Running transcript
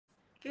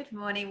Good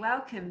morning,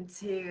 welcome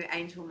to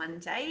Angel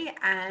Monday,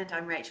 and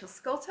I'm Rachel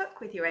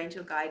Scoltock with your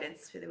angel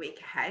guidance for the week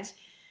ahead.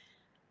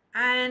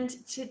 And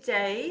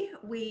today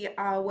we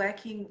are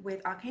working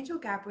with Archangel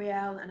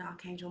Gabriel and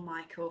Archangel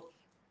Michael,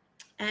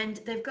 and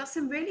they've got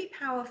some really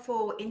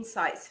powerful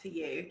insights for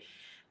you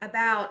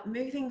about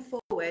moving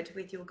forward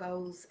with your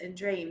goals and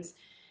dreams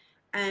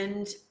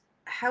and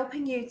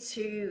helping you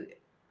to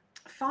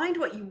find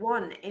what you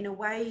want in a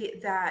way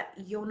that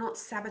you're not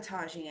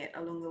sabotaging it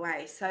along the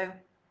way. So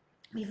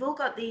we've all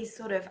got these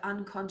sort of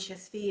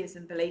unconscious fears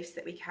and beliefs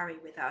that we carry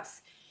with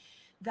us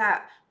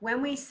that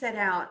when we set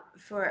out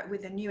for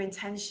with a new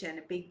intention,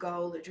 a big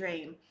goal, a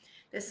dream,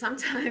 that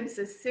sometimes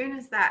as soon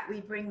as that we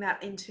bring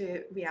that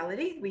into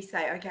reality, we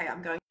say, okay,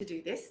 I'm going to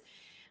do this,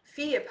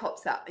 fear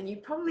pops up. And you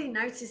probably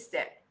noticed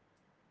it,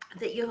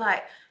 that you're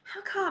like,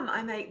 how come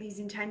I make these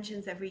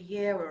intentions every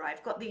year, or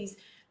I've got these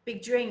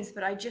big dreams,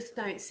 but I just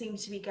don't seem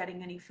to be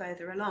getting any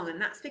further along?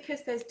 And that's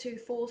because there's two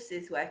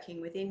forces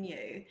working within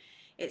you.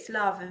 It's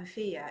love and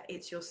fear.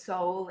 It's your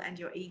soul and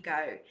your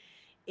ego.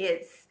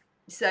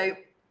 So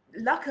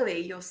luckily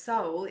your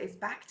soul is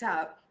backed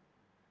up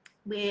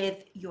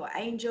with your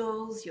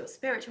angels, your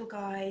spiritual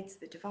guides,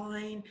 the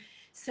divine,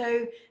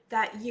 so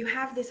that you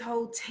have this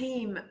whole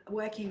team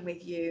working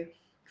with you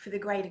for the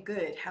greater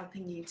good,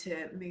 helping you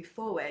to move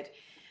forward.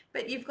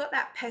 But you've got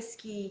that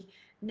pesky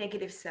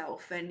negative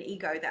self and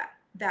ego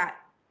that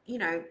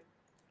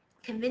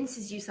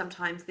convinces you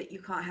sometimes that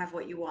you can't have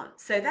what you want.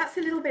 So that's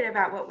a little bit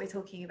about what we're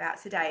talking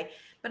about today.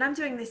 But I'm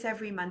doing this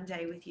every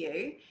Monday with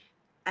you,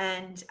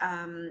 and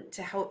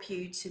to help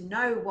you to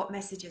know what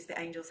messages the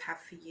angels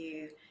have for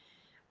you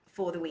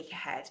for the week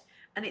ahead.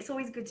 And it's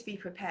always good to be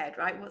prepared,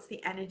 right? What's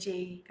the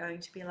energy going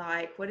to be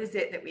like? What is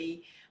it that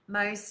we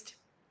most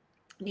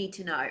need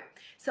to know?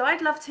 So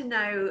I'd love to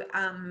know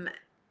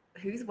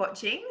who's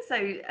watching.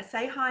 So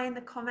say hi in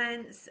the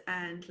comments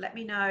and let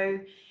me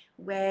know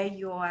where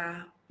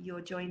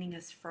you're joining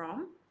us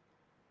from.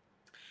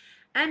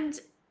 And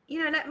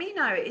let me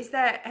know,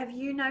 have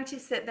you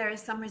noticed that there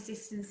is some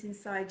resistance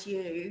inside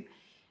you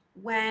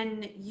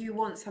when you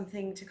want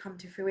something to come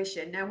to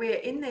fruition? Now we're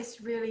in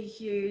this really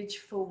huge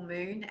full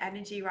moon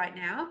energy right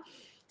now.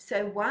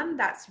 So one,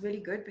 that's really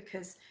good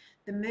because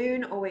the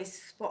moon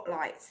always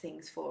spotlights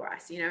things for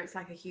us. It's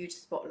like a huge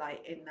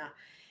spotlight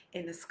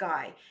in the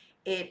sky.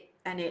 It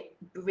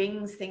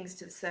brings things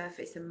to the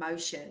surface,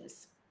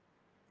 emotions,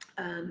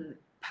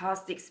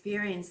 past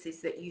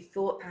experiences that you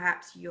thought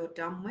perhaps you're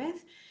done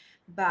with,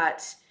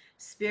 but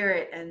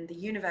spirit and the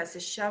universe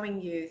is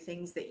showing you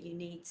things that you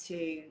need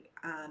to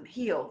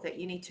heal, that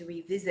you need to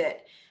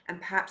revisit and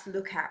perhaps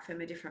look at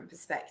from a different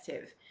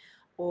perspective,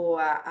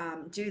 or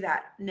do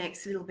that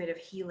next little bit of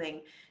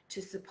healing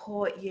to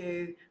support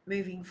you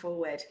moving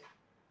forward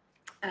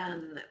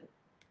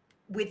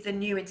with the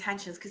new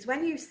intentions. Because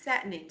when you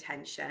set an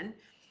intention,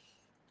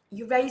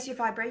 you raise your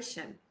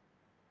vibration.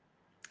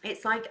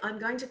 It's like, I'm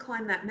going to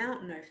climb that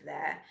mountain over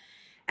there,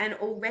 and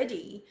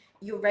already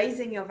you're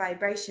raising your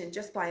vibration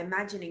just by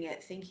imagining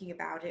it, thinking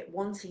about it,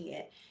 wanting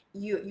it.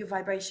 Your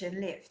vibration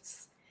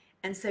lifts,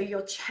 and so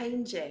you're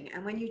changing.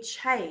 And when you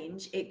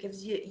change, it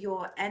gives you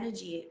your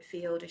energy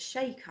field a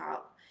shake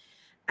up,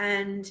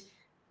 and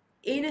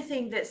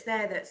anything that's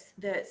there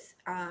that's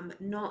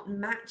not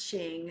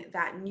matching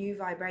that new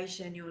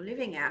vibration you're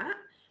living at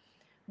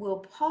will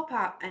pop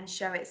up and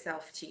show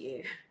itself to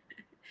you.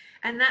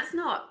 And that's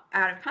not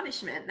out of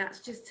punishment. That's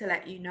just to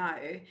let you know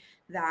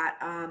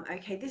that,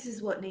 okay, this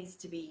is what needs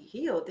to be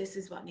healed. This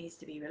is what needs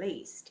to be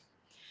released.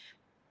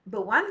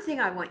 But one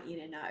thing I want you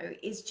to know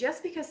is,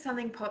 just because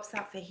something pops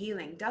up for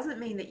healing doesn't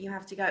mean that you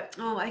have to go,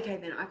 oh, okay,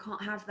 then I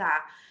can't have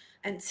that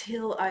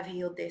until I've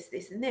healed this,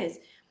 this, and this.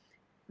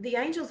 The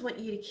angels want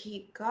you to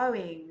keep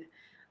going,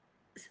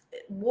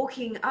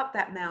 walking up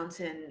that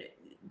mountain,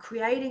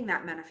 creating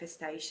that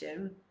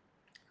manifestation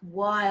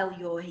while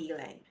you're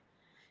healing.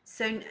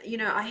 So,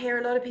 I hear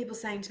a lot of people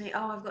saying to me,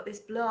 oh, I've got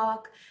this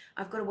block,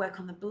 I've got to work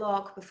on the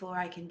block before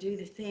I can do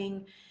the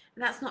thing.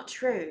 And that's not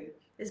true.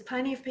 There's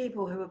plenty of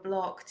people who are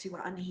blocked, who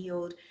are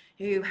unhealed,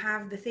 who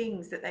have the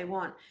things that they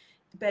want.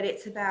 But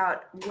it's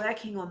about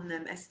working on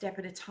them a step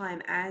at a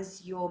time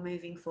as you're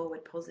moving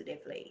forward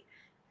positively.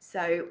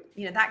 So,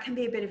 that can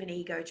be a bit of an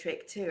ego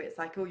trick too. It's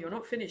like, oh, you're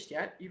not finished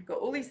yet. You've got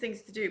all these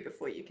things to do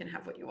before you can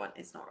have what you want.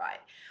 It's not right.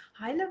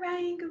 Hi,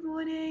 Lorraine. Good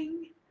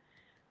morning.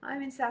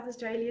 I'm in South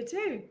Australia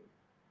too.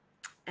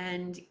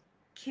 And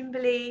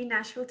Kimberly,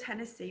 Nashville,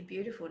 Tennessee.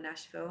 Beautiful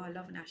Nashville. I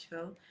love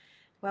Nashville.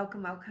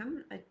 Welcome,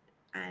 welcome.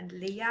 And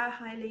Leah.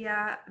 Hi,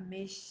 Leah.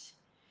 Mish.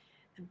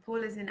 And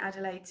Paula's in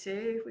Adelaide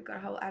too. We've got a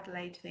whole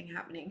Adelaide thing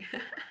happening.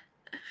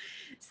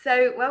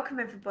 So welcome,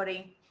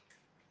 everybody.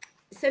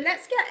 So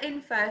let's get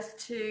in first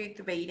to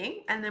the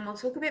reading, and then we'll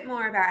talk a bit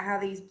more about how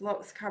these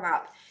blocks come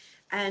up,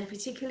 and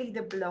particularly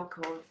the block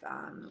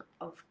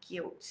of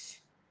guilt.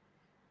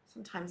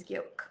 Sometimes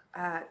guilt.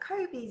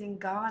 Kobe's in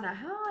Ghana.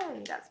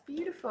 Hi, that's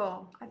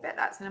beautiful. I bet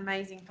that's an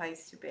amazing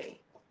place to be.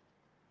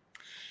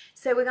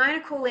 So we're going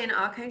to call in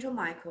Archangel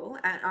Michael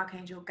and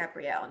Archangel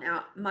Gabriel.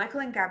 Now, Michael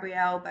and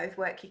Gabriel both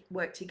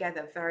work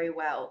together very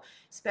well,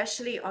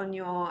 especially on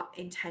your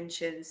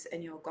intentions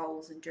and your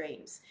goals and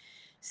dreams.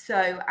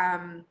 So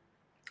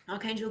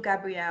Archangel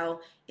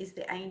Gabriel is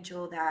the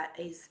angel that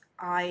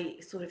I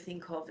sort of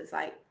think of as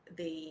like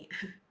the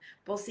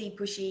bossy,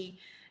 pushy,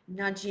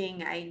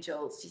 nudging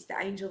angel. She's the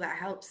angel that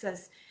helps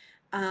us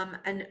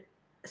and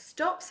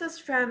stops us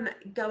from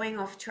going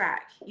off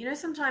track. You know,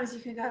 sometimes you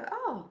can go,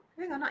 oh,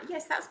 hang on,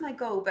 yes, that's my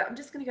goal, but I'm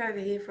just going to go over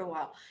here for a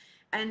while.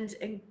 And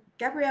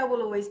Gabrielle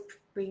will always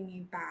bring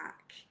you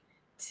back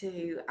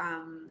to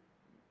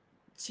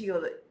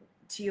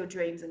your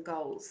dreams and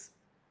goals.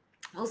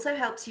 Also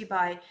helps you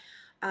by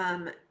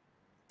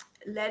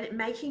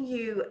making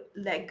you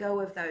let go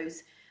of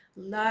those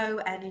low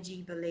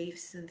energy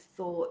beliefs and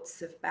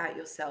thoughts about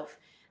yourself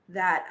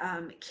that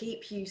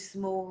keep you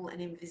small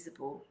and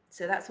invisible.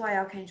 So that's why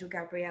Archangel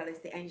Gabriel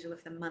is the angel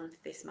of the month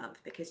this month,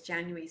 because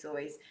January is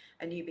always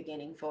a new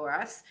beginning for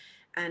us.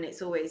 And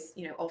it's always,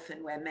 you know,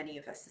 often where many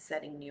of us are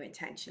setting new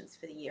intentions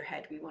for the year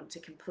ahead. We want to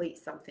complete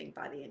something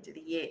by the end of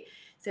the year.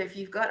 So if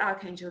you've got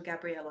Archangel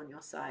Gabriel on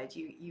your side,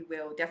 you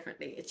will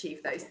definitely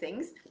achieve those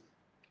things.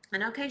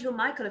 And Archangel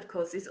Michael, of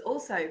course, is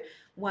also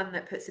one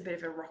that puts a bit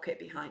of a rocket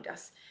behind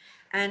us.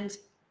 And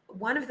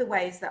one of the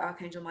ways that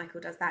Archangel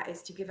Michael does that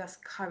is to give us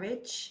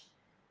courage,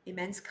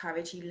 immense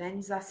courage. He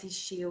lends us his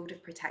shield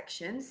of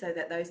protection so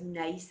that those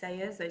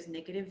naysayers, those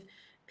negative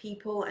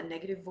people and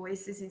negative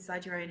voices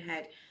inside your own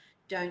head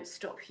don't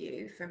stop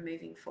you from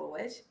moving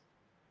forward.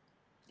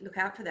 Look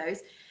out for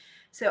those.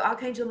 So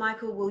Archangel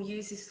Michael will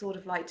use this sort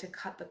of like to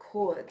cut the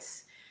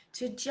cords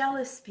to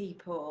jealous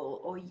people,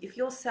 or if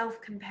you're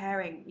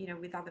self-comparing, you know,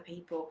 with other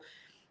people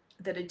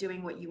that are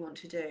doing what you want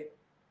to do,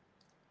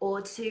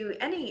 or to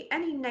any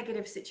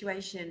negative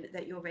situation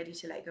that you're ready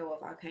to let go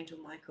of. Archangel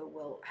Michael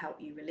will help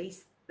you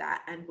release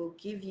that and will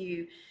give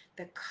you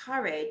the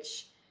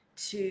courage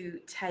to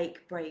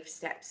take brave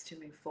steps to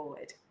move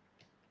forward.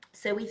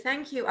 So we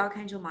thank you,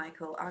 Archangel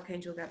Michael,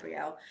 Archangel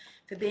Gabriel,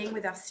 for being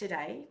with us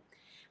today.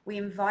 We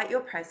invite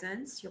your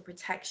presence, your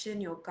protection,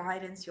 your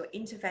guidance, your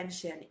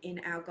intervention in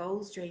our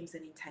goals, dreams,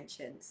 and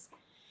intentions.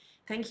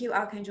 Thank you,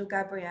 Archangel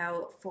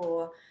Gabriel,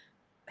 for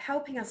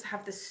helping us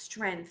have the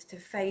strength to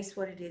face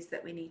what it is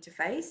that we need to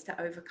face,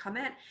 to overcome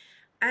it,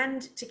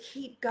 and to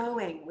keep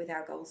going with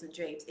our goals and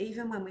dreams,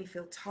 even when we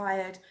feel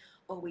tired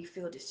or we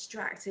feel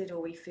distracted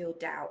or we feel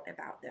doubt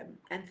about them.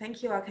 And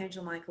thank you,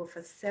 Archangel Michael,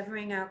 for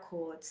severing our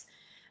cords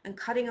and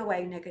cutting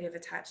away negative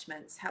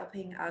attachments,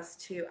 helping us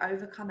to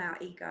overcome our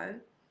ego.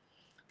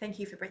 Thank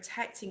you for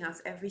protecting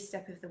us every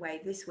step of the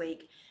way this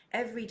week,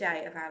 every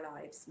day of our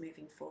lives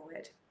moving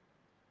forward.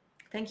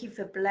 Thank you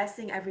for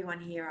blessing everyone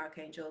here,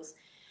 Archangels,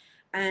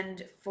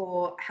 and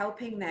for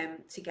helping them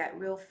to get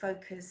real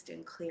focused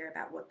and clear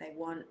about what they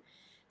want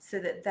so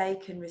that they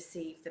can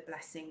receive the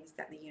blessings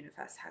that the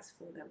universe has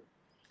for them.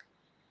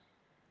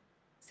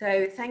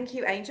 So thank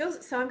you,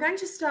 angels. So I'm going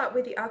to start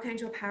with the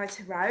Archangel Power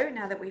Tarot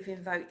now that we've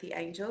invoked the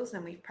angels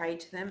and we've prayed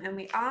to them, and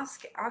we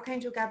ask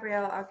Archangel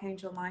Gabriel,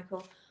 Archangel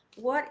Michael,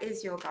 what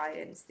is your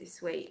guidance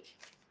this week?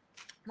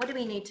 What do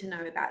we need to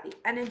know about the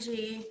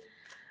energy,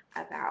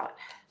 about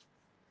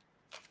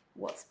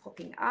what's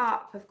popping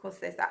up? Of course,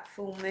 there's that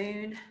full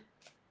moon,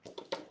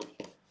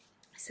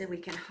 so we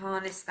can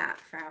harness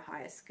that for our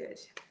highest good.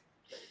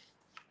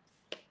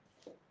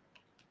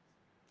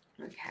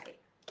 Okay.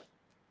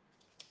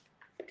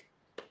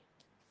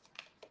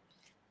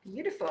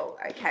 Beautiful.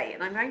 Okay,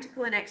 and I'm going to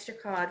pull an extra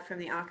card from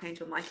the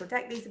Archangel Michael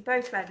deck. These are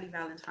both Radley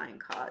Valentine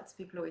cards.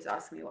 People always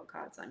ask me what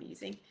cards I'm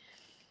using.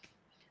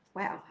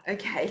 Wow,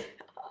 okay.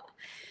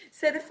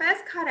 So the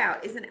first card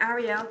out is an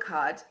Ariel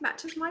card,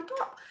 matches my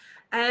top.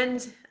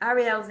 And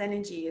Ariel's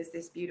energy is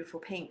this beautiful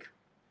pink.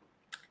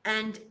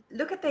 And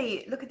look at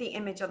the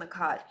image on the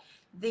card.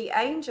 The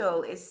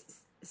angel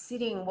is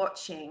sitting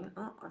watching.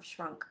 Oh, I've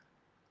shrunk.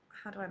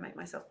 How do I make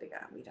myself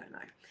bigger? We don't know.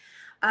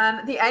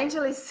 The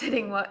angel is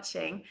sitting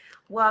watching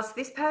whilst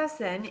this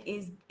person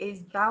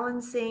is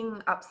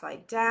balancing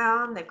upside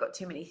down. They've got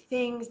too many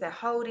things. They're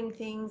holding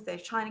things. They're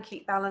trying to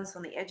keep balance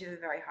on the edge of a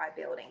very high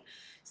building.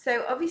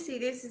 So obviously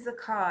this is a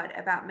card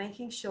about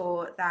making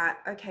sure that,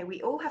 okay,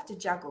 we all have to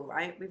juggle,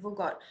 right? We've all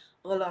got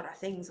a lot of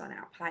things on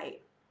our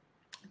plate.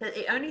 But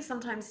it only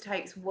sometimes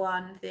takes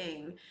one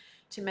thing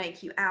to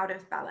make you out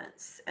of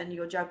balance and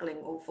your juggling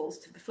all falls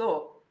to the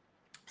floor.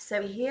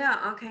 So here,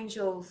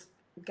 Archangels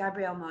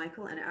Gabriel,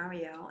 Michael, and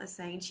Ariel are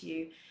saying to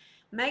you,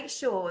 make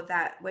sure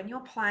that when you're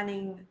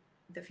planning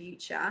the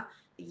future,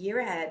 the year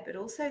ahead, but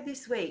also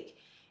this week,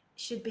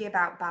 should be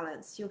about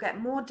balance. You'll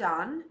get more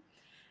done.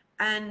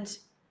 And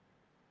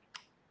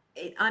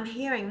I'm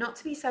hearing not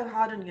to be so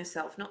hard on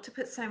yourself, not to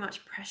put so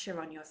much pressure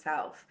on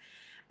yourself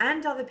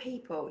and other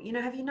people. You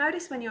know, have you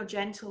noticed when you're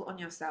gentle on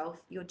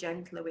yourself, you're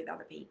gentler with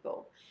other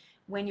people?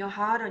 When you're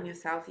hard on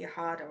yourself, you're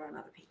harder on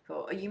other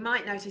people. Or you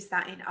might notice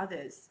that in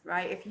others,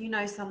 right? If you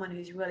know someone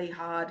who's really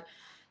hard,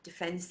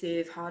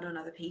 defensive, hard on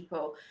other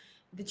people,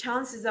 the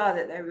chances are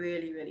that they're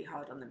really, really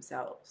hard on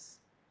themselves.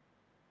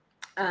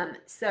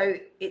 So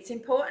it's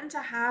important to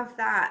have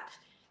that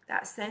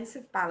that sense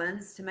of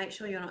balance to make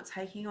sure you're not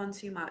taking on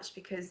too much,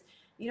 because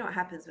you know what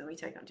happens when we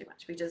take on too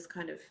much? We just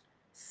kind of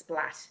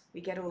splat.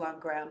 We get all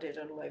ungrounded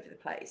and all over the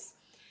place.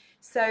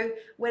 So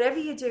whatever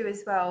you do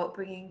as well,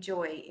 bringing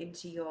joy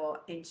into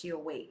your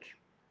week.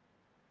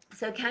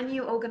 So can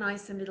you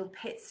organize some little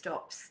pit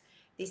stops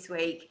this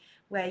week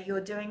where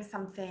you're doing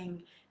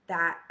something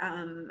that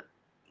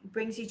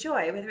brings you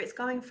joy, whether it's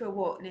going for a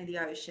walk near the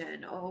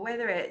ocean or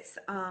whether it's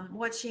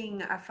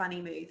watching a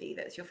funny movie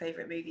that's your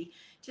favorite movie.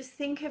 Just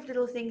think of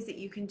little things that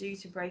you can do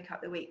to break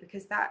up the week,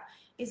 because that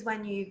is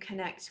when you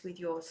connect with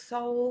your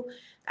soul.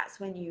 That's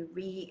when you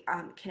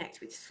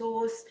connect with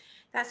source.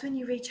 That's when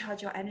you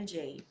recharge your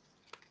energy.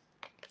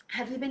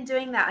 Have you been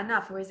doing that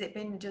enough, or has it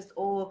been just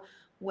all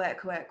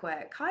work, work,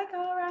 work? Hi,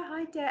 Gara.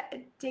 Hi,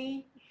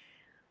 Dee.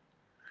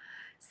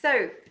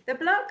 So the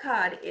blood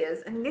card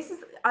is, and this is,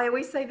 I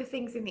always say the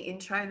things in the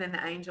intro, and then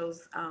the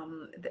angels,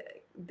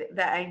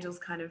 the angels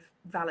kind of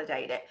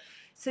validate it.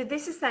 So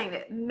this is saying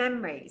that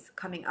memories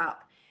coming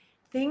up,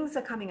 things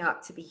are coming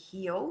up to be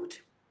healed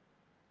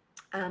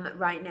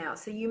right now.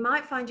 So you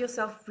might find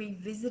yourself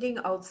revisiting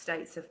old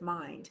states of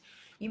mind.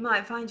 You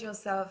might find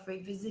yourself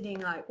revisiting,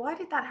 like, why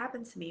did that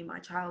happen to me in my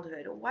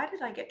childhood? Or why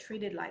did I get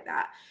treated like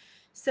that?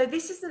 So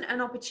this isn't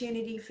an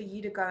opportunity for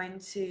you to go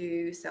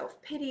into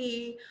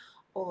self-pity,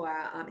 or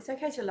it's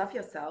okay to love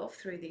yourself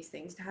through these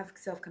things, to have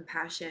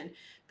self-compassion.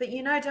 But,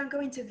 you know, don't go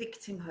into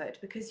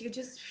victimhood, because you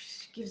just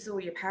gives all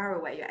your power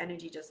away. Your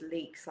energy just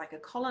leaks like a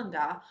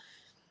colander.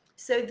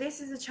 So this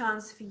is a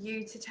chance for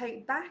you to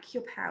take back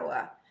your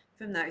power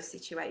from those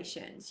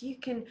situations. You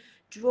can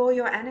draw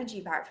your energy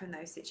back from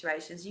those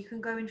situations. You can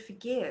go and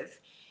forgive.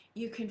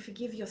 You can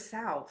forgive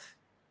yourself.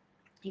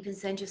 You can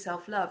send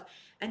yourself love,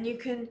 and you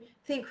can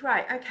think,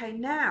 right, okay,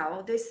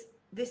 now this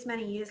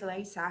many years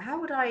later,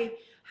 how would I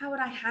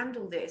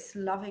handle this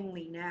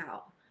lovingly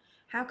now?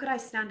 How could I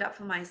stand up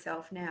for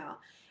myself now?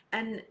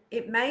 And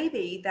it may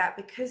be that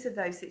because of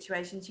those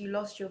situations, you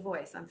lost your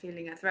voice. I'm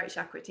feeling a throat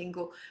chakra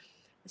tingle.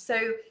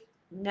 So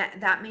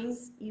that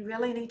means you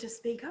really need to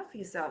speak up for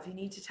yourself. You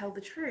need to tell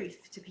the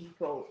truth to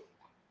people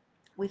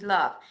with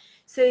love.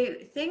 So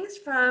things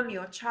from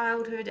your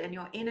childhood and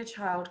your inner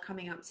child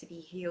coming up to be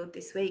healed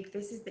this week.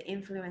 This is the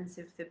influence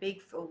of the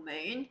big full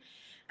moon,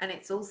 and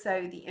it's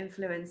also the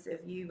influence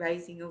of you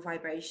raising your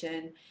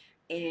vibration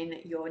in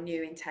your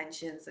new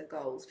intentions and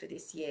goals for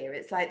this year.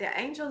 It's like the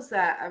angels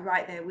are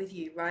right there with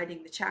you,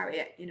 riding the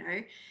chariot. You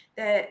know,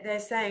 they're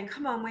saying,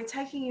 come on, we're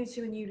taking you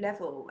to a new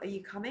level. Are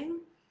you coming?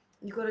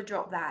 You've got to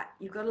drop that.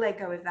 You've got to let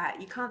go of that.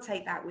 You can't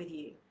take that with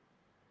you.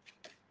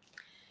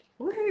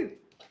 Woohoo!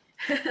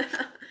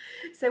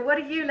 So what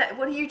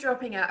are you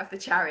dropping out of the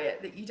chariot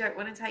that you don't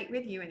want to take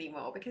with you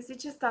anymore, because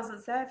it just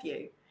doesn't serve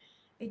you?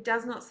 It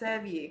does not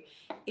serve you.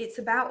 It's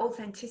about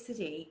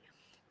authenticity,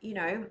 you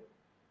know,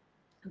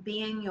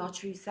 being your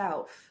true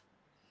self.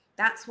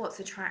 That's what's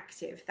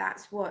attractive.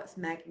 That's what's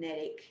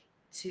magnetic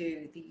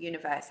to the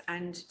universe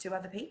and to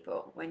other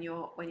people. When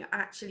you're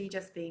actually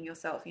just being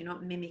yourself, you're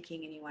not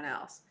mimicking anyone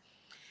else.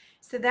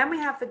 So then we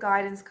have the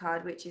guidance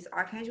card, which is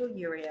Archangel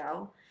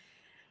Gabriel,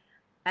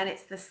 and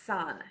it's the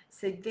sun.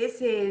 So this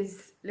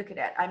is, look at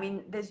it. I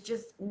mean, there's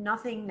just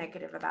nothing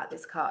negative about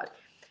this card.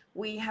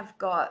 We have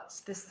got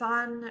the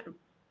sun,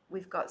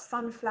 we've got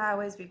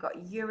sunflowers, we've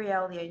got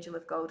Uriel, the angel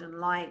of golden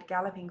light,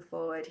 galloping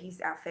forward. He's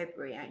our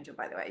February angel,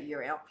 by the way,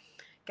 Uriel.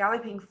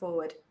 Galloping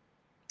forward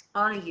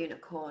on a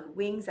unicorn,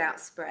 wings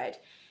outspread.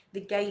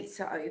 The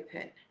gates are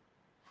open.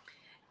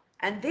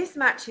 And this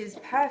matches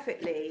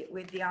perfectly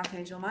with the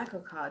Archangel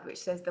Michael card, which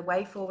says the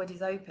way forward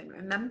is open.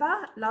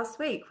 Remember, last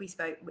week we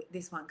spoke,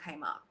 this one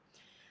came up.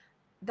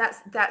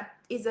 That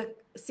is a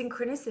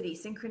synchronicity.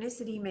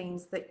 Synchronicity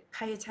means that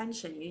pay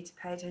attention. You need to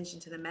pay attention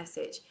to the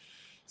message.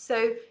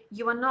 So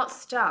you are not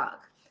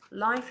stuck.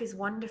 Life is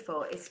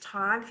wonderful. It's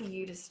time for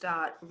you to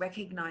start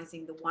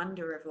recognizing the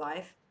wonder of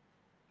life,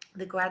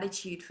 the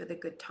gratitude for the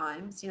good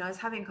times. You know, I was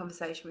having a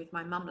conversation with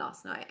my mum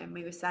last night, and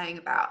we were saying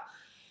about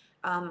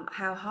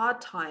how hard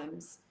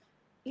times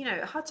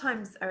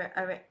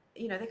are,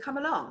 you know, they come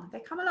along,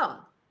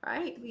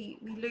 right? We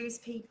lose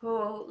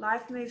people,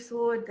 life moves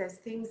forward, there's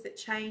things that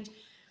change.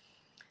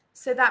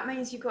 So that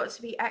means you've got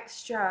to be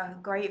extra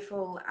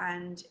grateful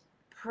and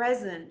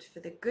present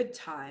for the good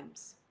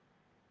times.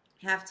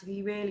 You have to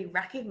be really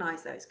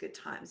recognize those good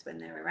times when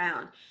they're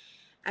around.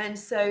 And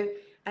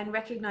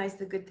recognize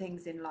the good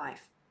things in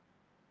life.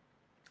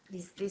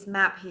 This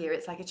map here,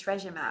 it's like a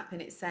treasure map,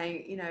 and it's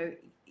saying, you know,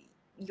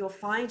 you're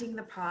finding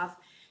the path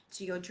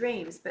to your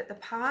dreams, but the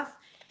path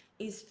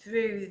is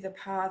through the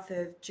path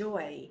of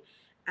joy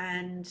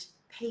and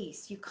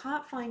peace. You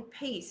can't find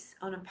peace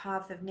on a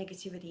path of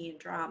negativity and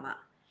drama.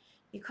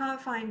 You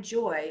can't find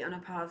joy on a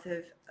path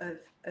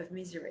of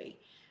misery,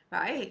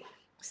 right?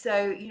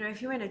 So, you know,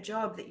 if you're in a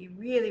job that you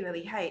really,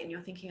 really hate, and you're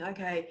thinking,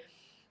 okay,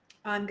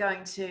 I'm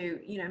going to,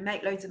 you know,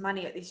 make loads of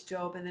money at this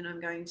job, and then I'm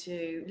going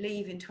to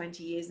leave in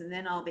 20 years, and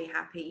then I'll be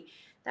happy.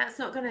 That's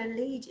not going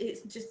to lead,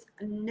 it's just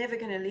never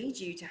going to lead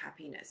you to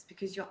happiness,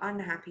 because you're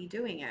unhappy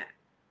doing it.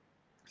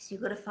 So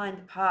you've got to find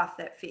the path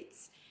that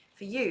fits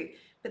for you.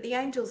 but the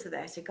angels are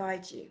there to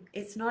guide you.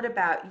 It's not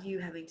about you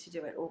having to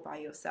do it all by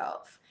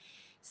yourself.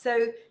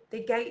 So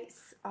the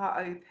gates are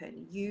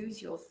open.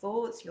 Use your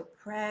thoughts, your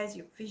prayers,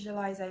 your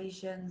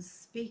visualizations,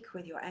 speak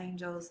with your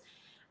angels,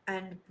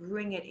 and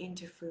bring it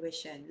into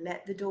fruition.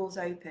 Let the doors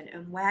open.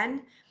 And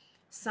when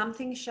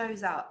something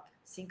shows up,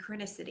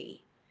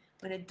 synchronicity,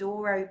 when a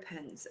door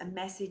opens, a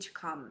message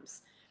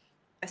comes,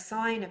 a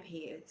sign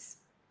appears,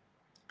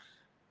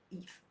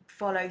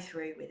 follow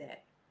through with it.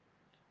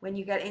 When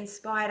you get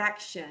inspired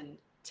action,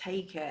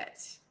 take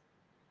it.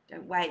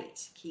 Don't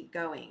wait. Keep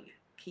going.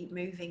 Keep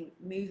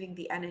moving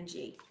the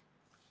energy.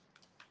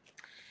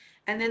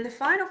 And then the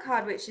final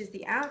card, which is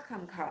the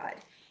outcome card,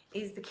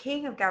 is the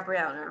King of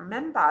Gabriel. Now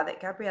remember that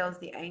Gabriel is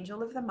the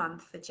angel of the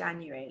month for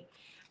January.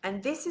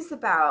 And this is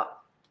about,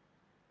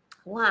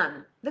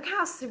 one, look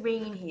how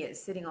serene he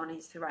is sitting on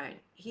his throne.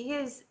 He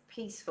is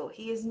peaceful.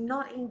 He is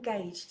not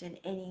engaged in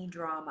any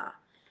drama.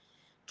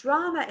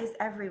 Drama is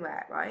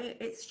everywhere, right?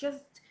 It's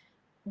just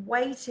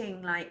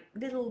waiting like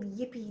little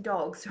yippy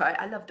dogs, right?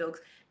 I love dogs,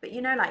 but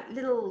you know, like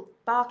little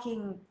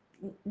barking,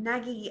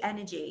 naggy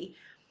energy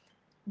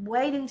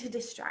waiting to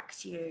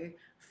distract you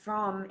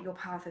from your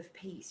path of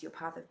peace, your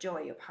path of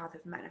joy, your path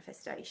of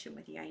manifestation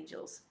with the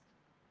angels.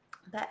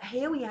 But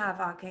here we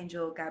have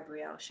Archangel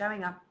Gabriel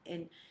showing up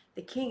in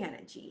the king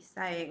energy,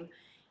 saying,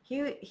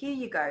 here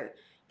you go.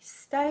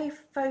 Stay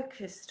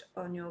focused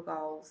on your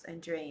goals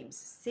and dreams.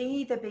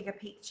 See the bigger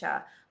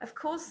picture. Of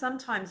course,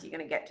 sometimes you're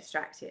going to get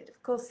distracted.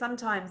 Of course,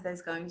 sometimes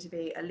there's going to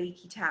be a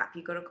leaky tap.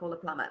 You've got to call a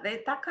plumber.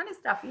 That kind of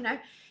stuff, you know,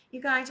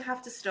 you're going to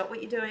have to stop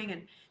what you're doing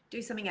and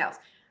do something else.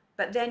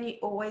 But then you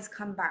always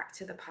come back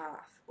to the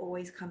path,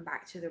 always come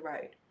back to the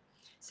road.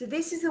 So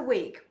this is a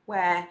week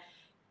where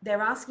they're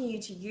asking you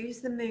to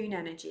use the moon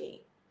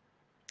energy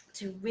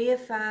to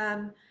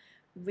reaffirm,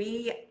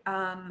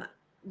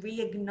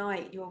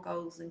 reignite your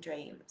goals and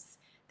dreams.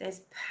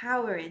 There's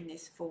power in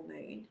this full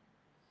moon.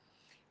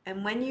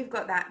 And when you've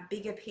got that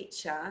bigger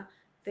picture,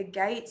 the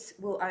gates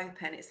will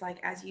open. It's like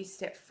as you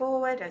step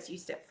forward, as you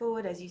step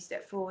forward, as you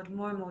step forward,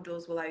 more and more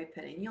doors will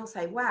open. And you'll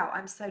say, wow,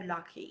 I'm so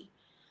lucky.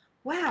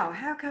 Wow,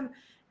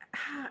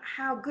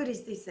 how good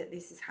is this that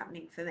this is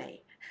happening for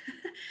me?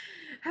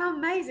 How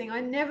amazing.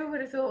 I never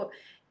would have thought.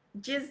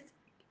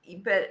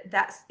 But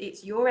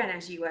it's your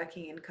energy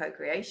working in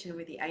co-creation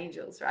with the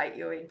angels, right?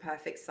 You're in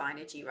perfect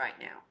synergy right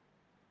now.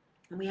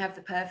 And we have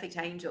the perfect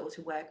angel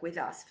to work with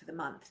us for the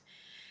month.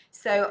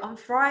 So on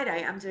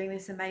Friday, I'm doing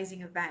this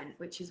amazing event,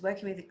 which is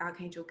working with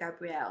Archangel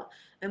Gabriel.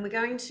 And we're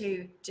going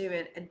to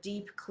do a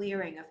deep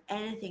clearing of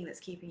anything that's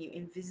keeping you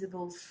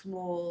invisible,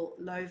 small,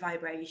 low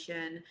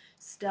vibration,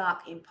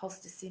 stuck,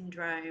 imposter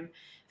syndrome,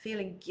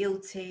 feeling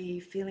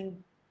guilty,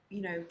 feeling,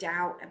 you know,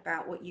 doubt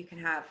about what you can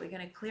have. We're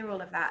going to clear all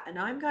of that. And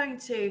I'm going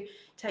to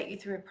take you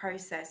through a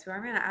process where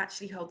I'm going to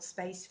actually hold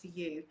space for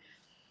you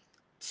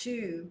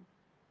to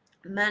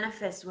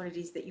manifest what it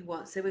is that you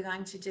want. So we're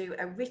going to do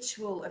a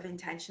ritual of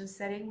intention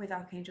setting with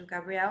Archangel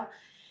Gabriel.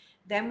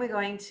 Then we're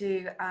going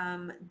to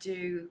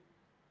do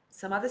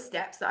some other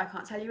steps that I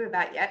can't tell you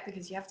about yet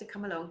because you have to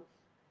come along.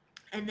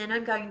 And then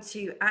I'm going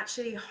to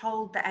actually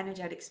hold the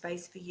energetic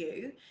space for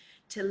you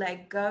to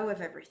let go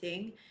of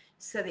everything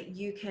so that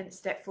you can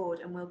step forward,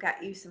 and we'll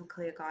get you some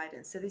clear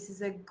guidance. So this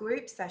is a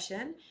group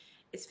session.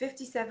 It's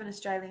 57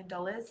 Australian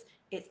dollars.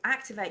 It's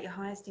Activate Your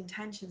Highest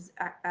Intentions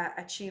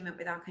attunement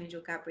with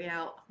Archangel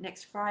Gabriel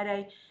next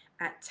Friday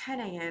at 10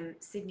 a.m.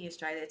 Sydney,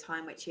 Australia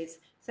time, which is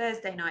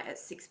Thursday night at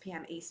 6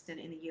 p.m. Eastern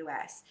in the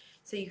US.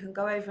 So you can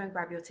go over and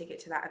grab your ticket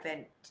to that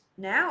event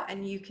now,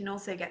 and you can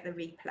also get the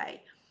replay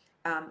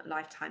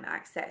lifetime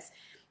access.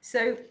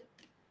 So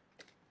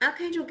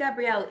Archangel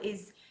Gabriel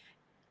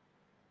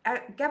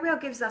Gabriel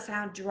gives us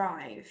our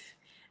drive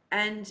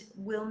and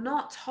will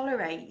not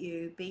tolerate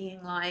you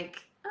being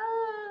like,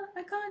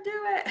 I can't do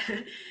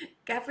it.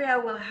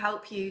 Gabriel will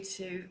help you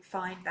to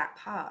find that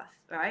path,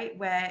 right?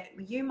 Where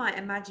you might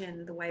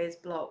imagine the way is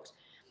blocked,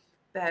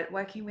 but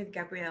working with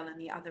Gabriel and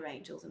the other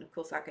angels, and of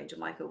course Archangel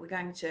Michael, we're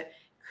going to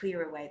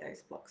clear away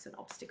those blocks and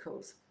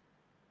obstacles.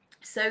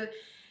 So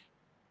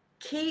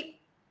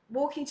keep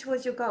walking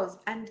towards your goals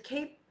and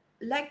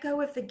let go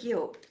of the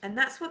guilt. And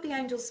that's what the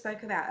angels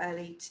spoke about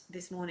early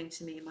this morning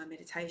to me in my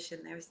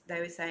meditation. They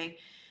were saying,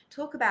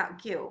 talk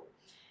about guilt.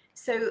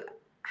 So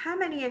how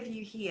many of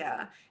you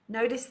here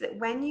notice that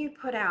when you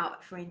put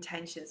out for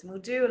intentions, and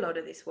we'll do a lot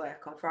of this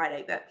work on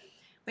Friday, but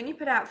when you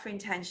put out for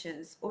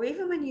intentions, or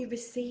even when you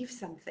receive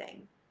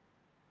something,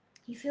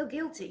 you feel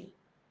guilty.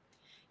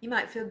 You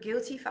might feel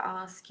guilty for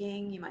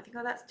asking. You might think,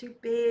 oh, that's too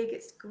big,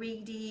 it's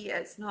greedy,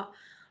 it's not,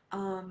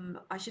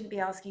 I shouldn't be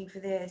asking for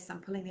this, I'm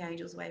pulling the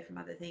angels away from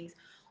other things.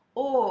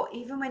 Or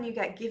even when you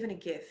get given a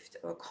gift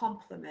or a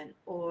compliment,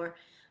 or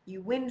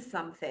you win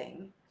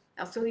something.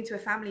 I was talking to a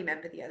family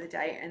member the other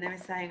day, and they were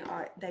saying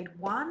they'd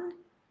won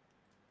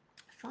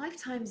 5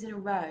 times in a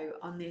row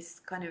on this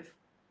kind of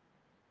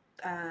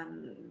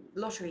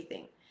lottery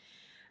thing,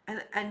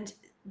 and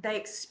they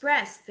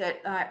expressed that,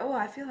 like, oh,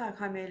 I feel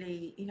like I'm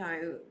really, you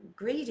know,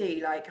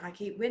 greedy, like I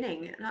keep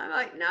winning. And I'm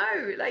like,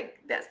 no, like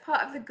that's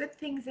part of the good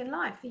things in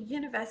life. The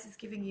universe is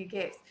giving you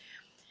gifts.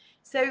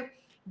 So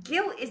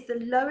guilt is the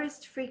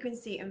lowest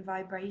frequency and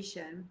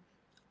vibration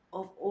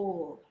of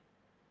all.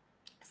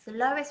 It's the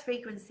lowest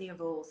frequency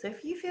of all. So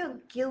if you feel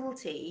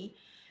guilty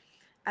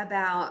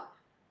about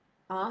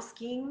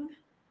asking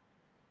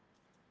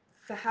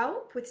for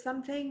help with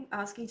something,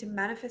 asking to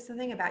manifest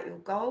something about your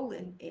goal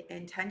and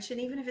intention,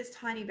 even if it's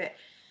tiny bit,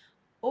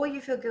 or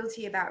you feel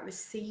guilty about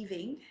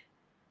receiving,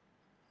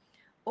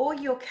 or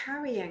you're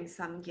carrying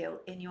some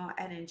guilt in your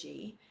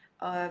energy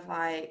of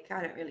like,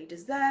 I don't really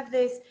deserve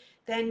this,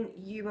 then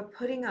you are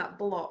putting up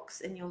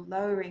blocks and you're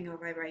lowering your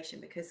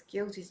vibration, because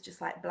guilt is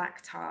just like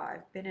black tar.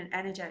 I've been an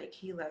energetic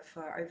healer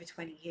for over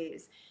 20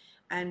 years.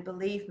 And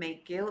believe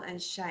me, guilt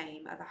and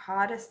shame are the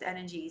hardest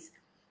energies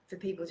for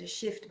people to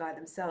shift by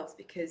themselves,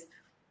 because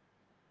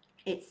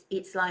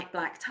it's like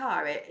black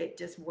tar. It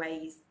just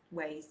weighs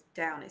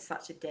down. It's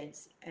such a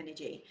dense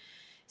energy.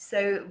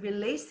 So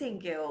releasing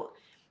guilt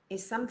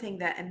is something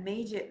that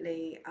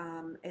immediately,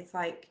 it's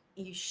like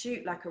you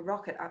shoot like a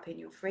rocket up in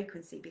your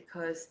frequency,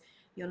 because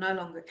you're no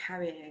longer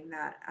carrying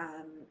that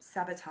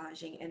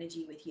sabotaging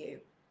energy with you.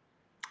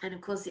 And of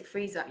course it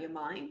frees up your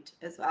mind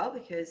as well,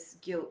 because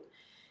guilt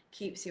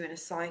keeps you in a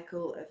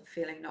cycle of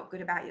feeling not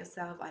good about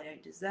yourself. I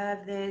don't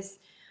deserve this,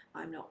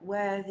 I'm not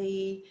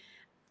worthy,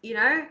 you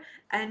know.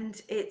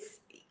 And it's,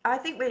 I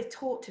think we're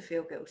taught to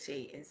feel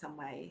guilty in some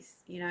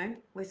ways, you know.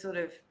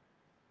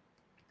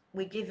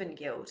 We're given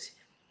guilt.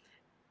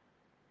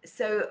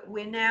 So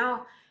we're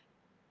now,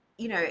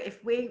 you know,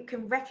 if we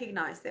can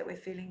recognize that we're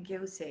feeling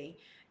guilty,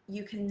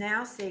 you can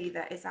now see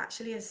that it's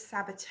actually a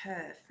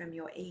saboteur from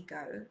your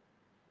ego.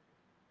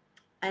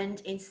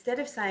 And instead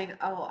of saying,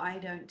 oh, I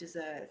don't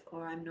deserve,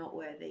 or I'm not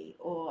worthy,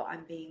 or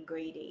I'm being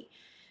greedy,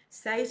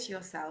 say to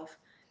yourself,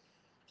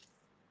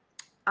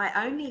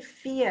 I only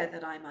fear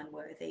that I'm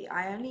unworthy.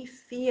 I only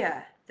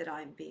fear that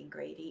I'm being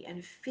greedy.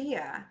 And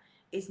fear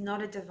is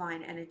not a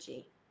divine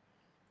energy.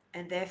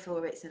 And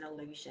therefore it's an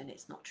illusion.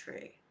 It's not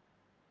true.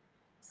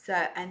 So,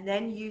 and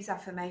then use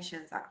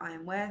affirmations like, I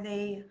am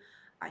worthy,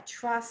 I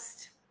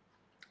trust.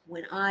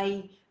 When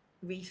I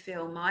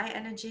refill my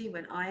energy,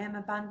 when I am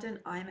abundant,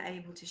 I'm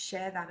able to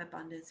share that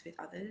abundance with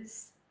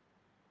others.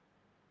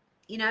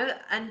 You know,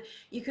 and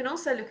you can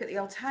also look at the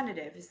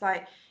alternative. It's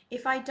like,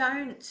 if I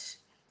don't,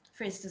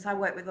 for instance, I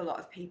work with a lot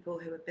of people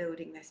who are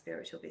building their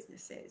spiritual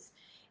businesses.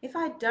 If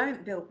I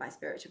don't build my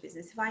spiritual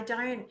business, if I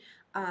don't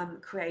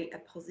create a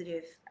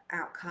positive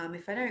outcome,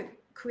 if I don't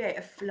create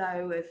a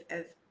flow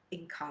of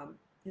income,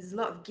 there's a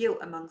lot of guilt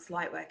amongst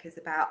light workers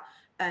about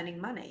earning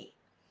money.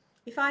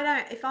 If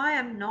I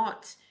am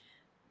not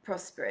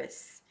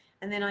prosperous,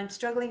 and then I'm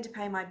struggling to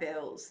pay my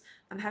bills,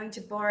 I'm having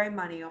to borrow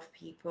money off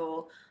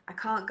people, I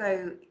can't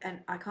go and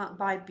I can't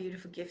buy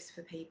beautiful gifts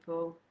for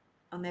people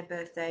on their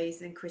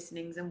birthdays and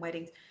christenings and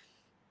weddings.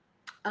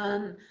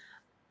 That's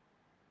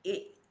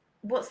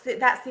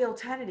the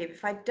alternative.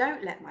 If I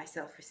don't let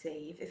myself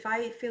receive, if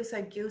I feel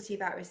so guilty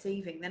about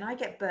receiving, then I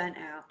get burnt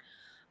out.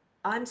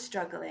 I'm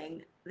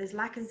struggling. There's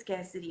lack and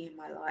scarcity in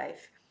my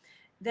life.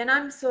 Then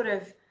I'm sort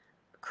of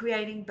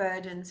creating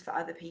burdens for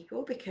other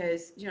people,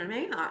 because, you know what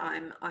I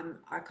mean,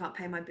 I can't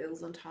pay my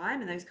bills on time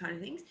and those kind of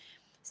things.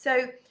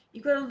 So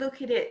you've got to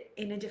look at it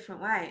in a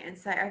different way and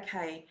say,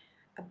 okay,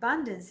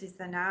 abundance is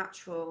the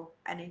natural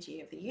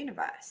energy of the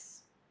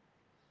universe.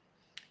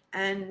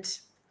 And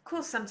of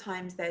course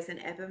sometimes there's an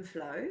ebb and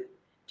flow,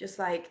 just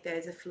like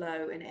there's a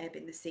flow and ebb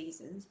in the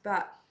seasons.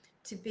 But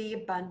to be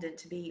abundant,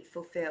 to be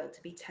fulfilled,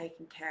 to be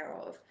taken care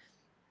of,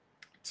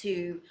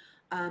 to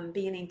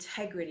be in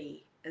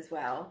integrity as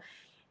well,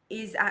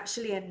 is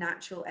actually a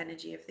natural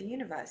energy of the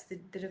universe.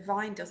 The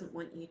divine doesn't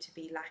want you to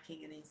be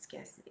lacking and in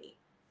scarcity.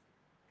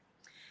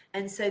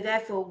 And so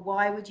therefore,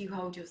 why would you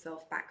hold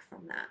yourself back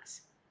from that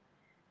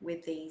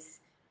with these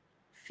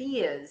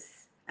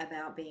fears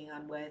about being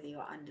unworthy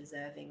or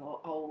undeserving,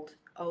 or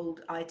old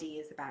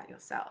ideas about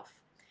yourself?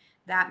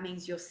 That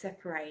means you're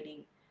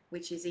separating,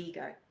 which is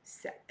ego,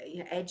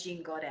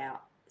 edging God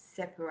out,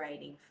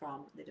 separating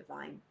from the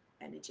divine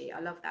energy. I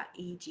love that,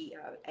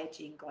 EGO,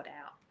 edging God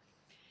out.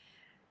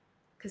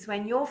 Because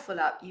when you're full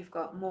up, you've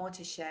got more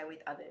to share with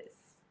others.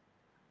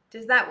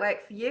 Does that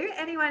work for you?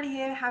 Anyone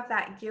here have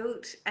that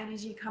guilt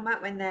energy come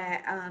up when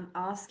they're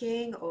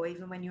asking, or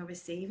even when you're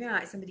receiving,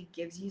 like somebody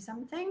gives you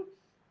something,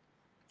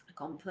 a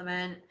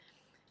compliment,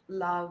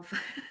 love,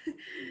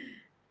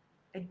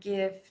 a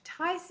gift?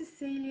 Hi,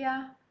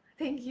 Cecilia.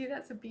 Thank you.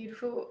 That's a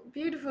beautiful,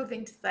 beautiful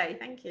thing to say.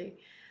 Thank you.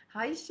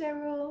 Hi,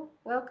 Cheryl.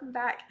 Welcome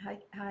back.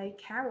 Hi,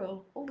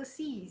 Carol. All the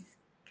C's.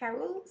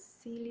 Carol,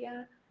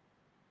 Cecilia,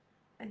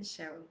 and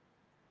Cheryl.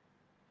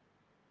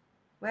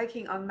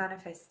 Working on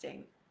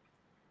manifesting.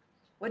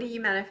 What are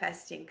you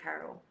manifesting,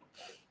 Carol?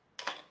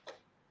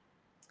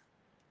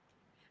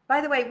 By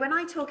the way, when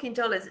I talk in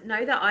dollars,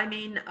 know that I'm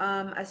in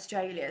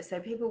Australia. So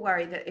people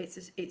worry that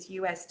it's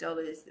US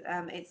dollars.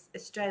 It's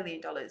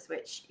Australian dollars,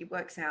 which it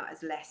works out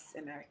as less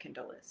American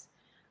dollars.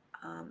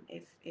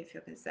 If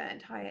you're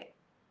concerned. Hi,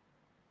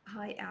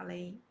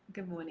 Ali.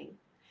 Good morning.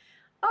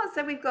 Oh,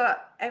 so we've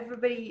got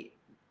everybody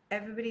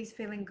Everybody's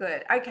feeling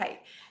good.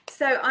 Okay,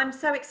 so I'm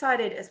so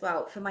excited as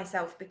well for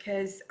myself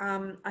because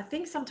I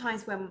think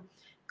sometimes when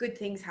good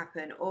things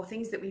happen or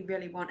things that we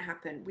really want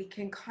happen, we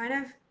can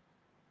kind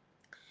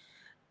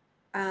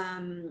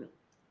of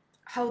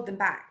hold them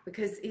back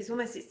because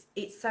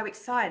it's so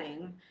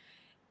exciting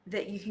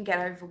that you can get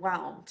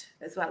overwhelmed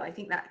as well. I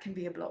think that can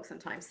be a block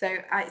sometimes. So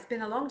it's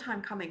been a long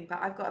time coming, but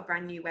I've got a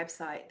brand new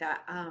website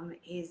that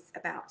is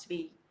about to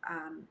be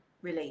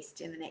released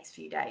in the next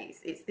few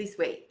days. It's this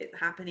week. It's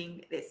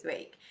happening this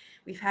week.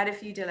 We've had a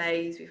few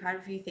delays. We've had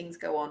a few things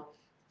go on.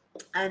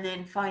 And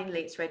then finally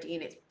it's ready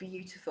and it's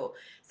beautiful.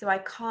 So I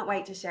can't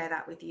wait to share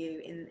that with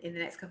you in the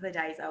next couple of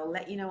days. I'll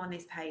let you know on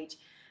this page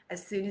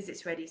as soon as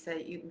it's ready so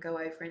that you can go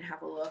over and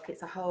have a look.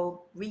 It's a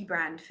whole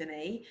rebrand for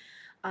me.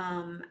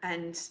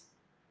 And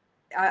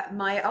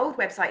my old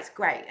website's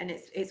great and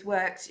it's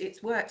worked,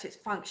 it's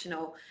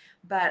functional,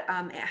 but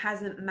it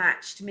hasn't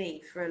matched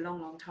me for a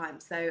long time.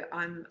 So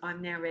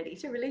I'm now ready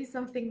to release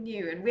something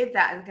new, and with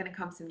that are going to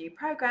come some new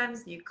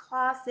programs, new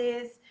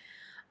classes,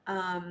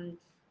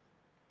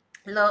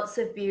 lots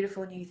of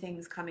beautiful new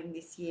things coming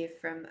this year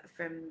from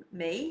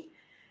me.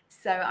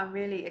 So I'm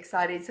really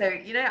excited. So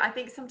I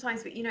think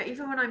sometimes,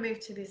 even when I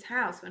moved to this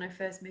house, when I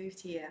first moved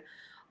here,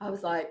 I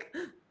was like,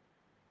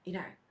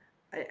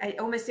 I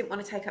almost didn't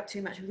want to take up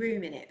too much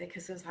room in it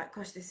because I was like,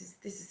 gosh, this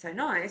is so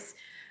nice.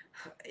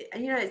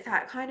 And it's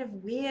that kind of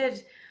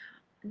weird,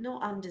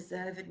 not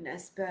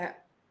undeservedness,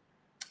 but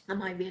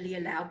am I really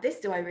allowed this?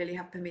 Do I really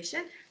have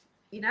permission?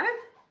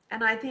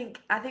 And I think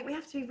we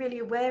have to be really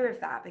aware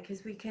of that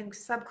because we can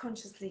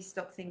subconsciously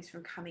stop things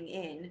from coming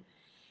in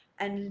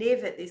and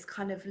live at this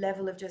kind of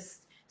level of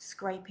just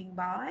scraping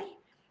by,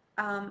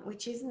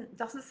 which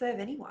doesn't serve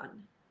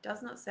anyone.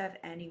 Does not serve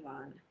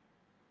anyone.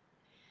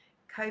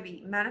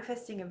 Kobe,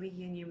 manifesting a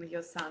reunion with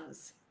your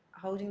sons,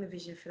 holding the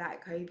vision for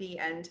that, Kobe,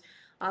 and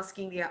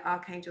asking the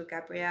Archangel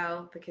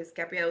Gabriel, because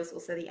Gabriel is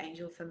also the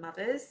angel for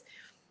mothers,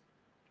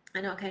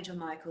 and Archangel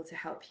Michael to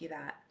help you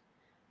that.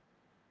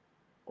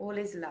 All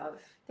is love.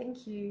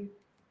 Thank you.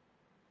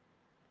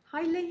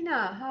 Hi,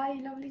 Lena. Hi,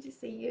 lovely to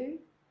see you.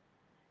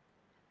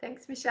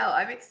 Thanks, Michelle.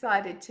 I'm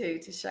excited too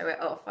to show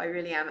it off. I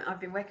really am. I've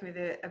been working with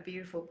a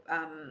beautiful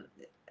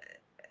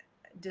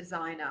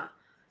designer.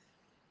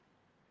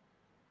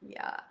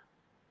 Yeah.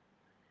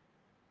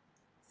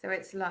 So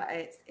it's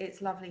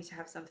lovely to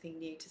have something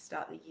new to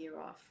start the year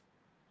off.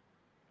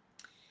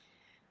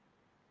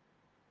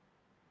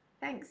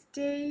 Thanks,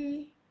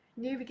 Dee.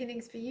 New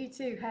beginnings for you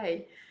too.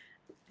 Hey,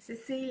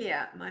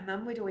 Cecilia, my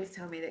mum would always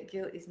tell me that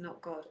guilt is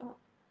not God. Oh,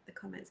 the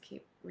comments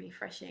keep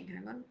refreshing.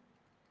 Hang on.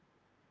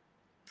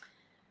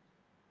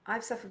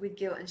 I've suffered with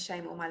guilt and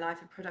shame all my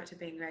life, a product of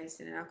being raised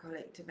in an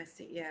alcoholic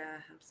domestic. Yeah,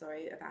 I'm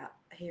sorry about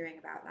hearing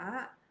about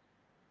that,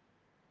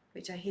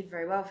 which I hid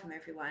very well from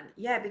everyone.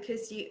 Yeah,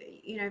 because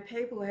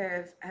people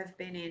who have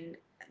been in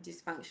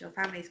dysfunctional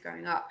families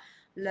growing up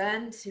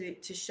learn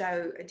to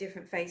show a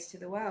different face to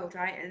the world,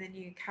 right? And then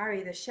you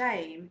carry the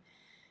shame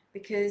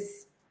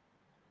because,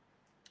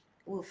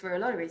 well, for a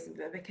lot of reasons,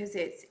 but because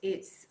it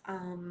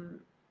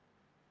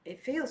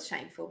feels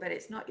shameful, but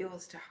it's not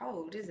yours to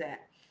hold, is it?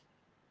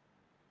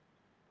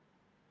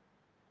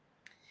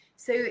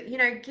 So,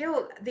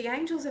 guilt, the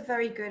angels are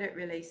very good at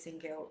releasing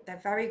guilt.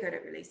 They're very good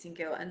at releasing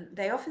guilt. And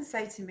they often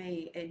say to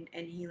me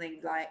in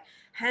healing, like,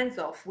 hands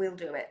off, we'll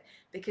do it.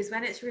 Because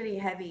when it's really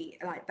heavy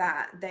like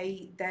that,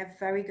 they're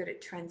very good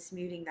at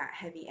transmuting that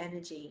heavy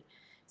energy.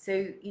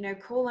 So,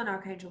 call on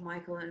Archangel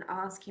Michael and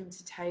ask him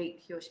to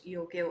take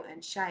your guilt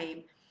and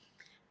shame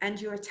and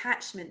your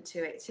attachment to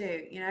it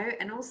too,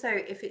 And also,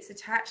 if it's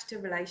attached to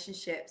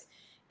relationships,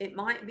 it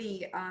might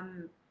be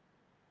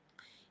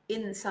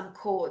in some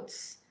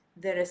cords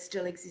that are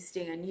still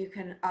existing, and you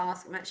can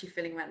ask, I'm actually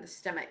feeling around the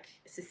stomach,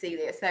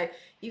 Cecilia, so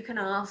you can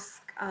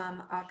ask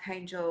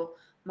Archangel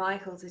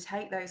Michael to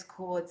take those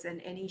cords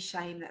and any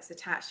shame that's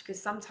attached,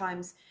 because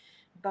sometimes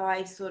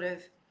by sort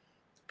of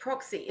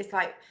proxy, it's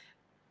like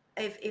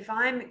if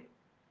I'm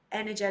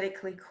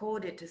energetically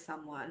corded to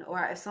someone,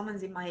 or if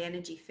someone's in my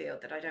energy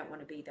field that I don't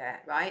want to be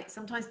there, right?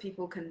 Sometimes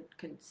people can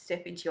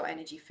step into your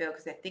energy field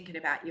because they're thinking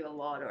about you a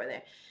lot, or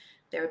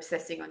they're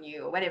obsessing on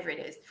you, or whatever it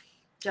is,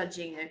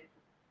 judging you.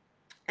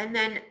 And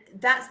then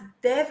that's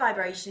their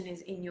vibration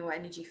is in your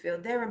energy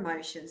field, their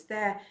emotions,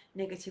 their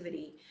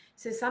negativity.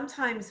 So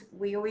sometimes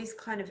we always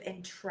kind of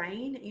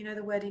entrain,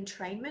 the word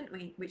entrainment,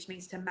 which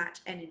means to match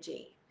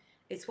energy.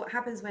 It's what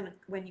happens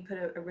when you put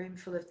a room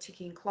full of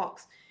ticking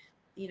clocks,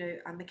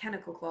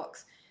 mechanical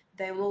clocks,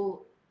 they will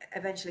all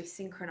eventually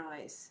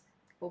synchronize.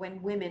 Or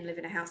when women live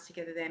in a house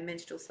together, their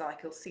menstrual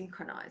cycle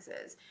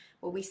synchronizes.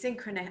 Well, we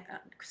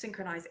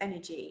synchronize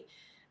energy.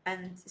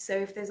 And so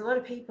if there's a lot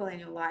of people in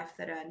your life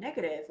that are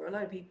negative, or a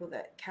lot of people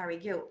that carry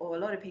guilt, or a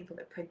lot of people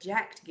that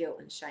project guilt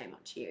and shame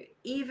onto you,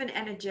 even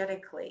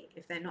energetically,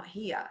 if they're not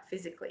here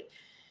physically,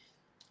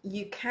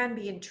 you can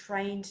be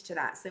entrained to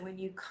that. So when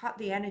you cut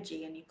the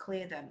energy and you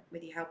clear them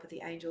with the help of the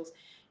angels,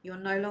 you're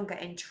no longer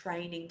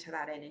entraining to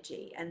that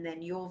energy, and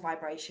then your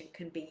vibration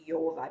can be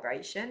your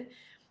vibration,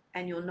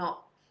 and you're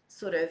not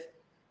sort of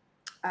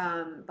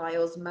by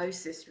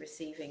osmosis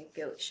receiving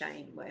guilt,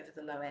 shame, whatever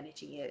the low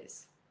energy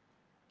is.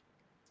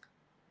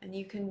 And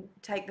you can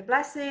take the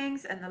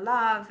blessings and the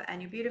love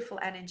and your beautiful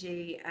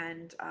energy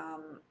and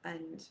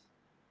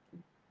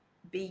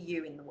be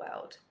you in the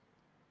world.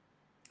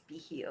 Be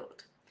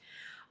healed.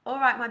 All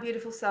right, my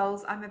beautiful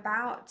souls, I'm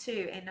about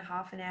to, in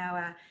half an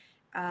hour,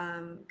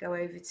 go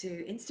over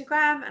to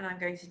Instagram, and I'm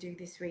going to do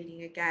this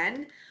reading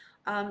again.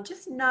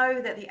 Just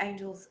know that the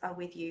angels are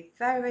with you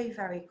very,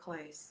 very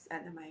close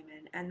at the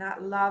moment, and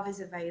that love is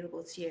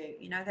available to you.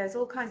 You know, there's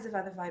all kinds of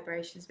other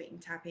vibrations we can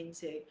tap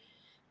into,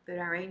 but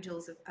our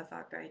angels are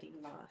vibrating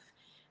love,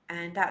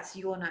 and that's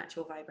your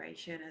natural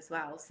vibration as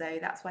well. So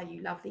that's why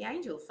you love the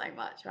angels so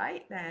much,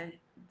 right?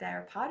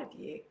 They're a part of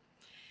you.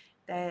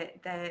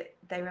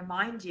 They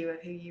remind you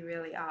of who you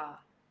really are.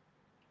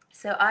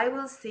 So I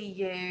will see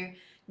you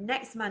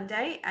next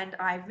Monday, and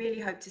I really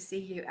hope to see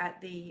you at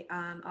the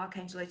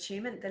Archangel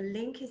Attunement. The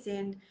link is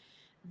in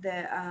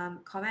the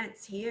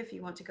comments here if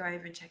you want to go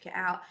over and check it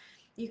out.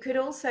 You could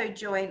also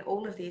join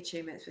all of the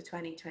attunements for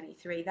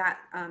 2023. That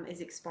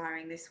is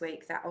expiring this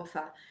week, that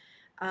offer,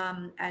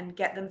 and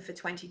get them for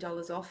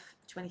 $20 off,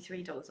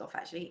 $23 off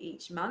actually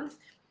each month,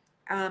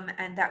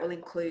 and that will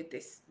include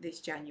this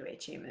January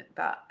attunement.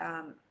 But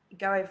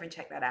go over and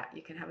check that out.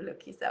 You can have a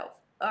look yourself.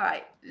 All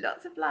right,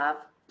 lots of love.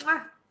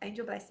 Mwah!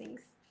 Angel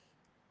blessings.